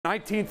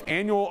19th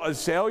annual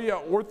Azalea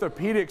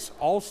Orthopedics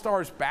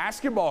All-Stars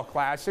Basketball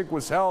Classic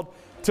was held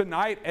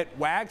tonight at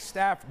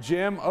Wagstaff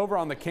Gym over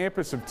on the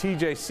campus of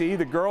TJC.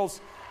 The girls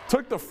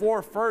took the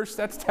floor first.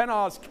 That's 10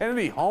 Oz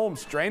Kennedy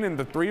Holmes draining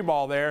the three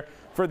ball there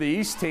for the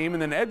East team.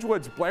 And then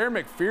Edgewood's Blair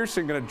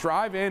McPherson going to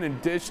drive in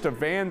and dish to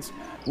Van's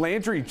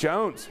Landry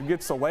Jones, who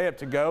gets the layup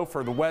to go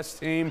for the West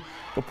team.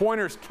 The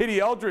pointer's Kitty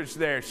Eldridge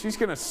there. She's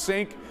going to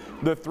sink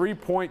the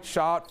three-point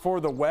shot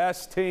for the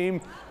West team.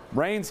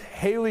 Rain's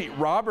Haley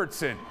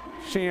Robertson.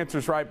 She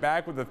answers right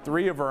back with a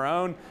three of her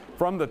own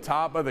from the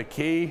top of the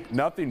key.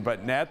 Nothing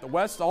but net. The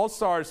West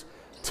All-Stars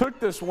took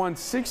this one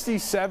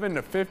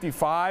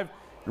 67-55.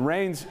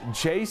 Rain's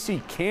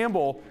J.C.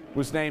 Campbell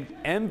was named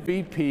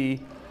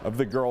MVP of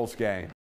the girls' game.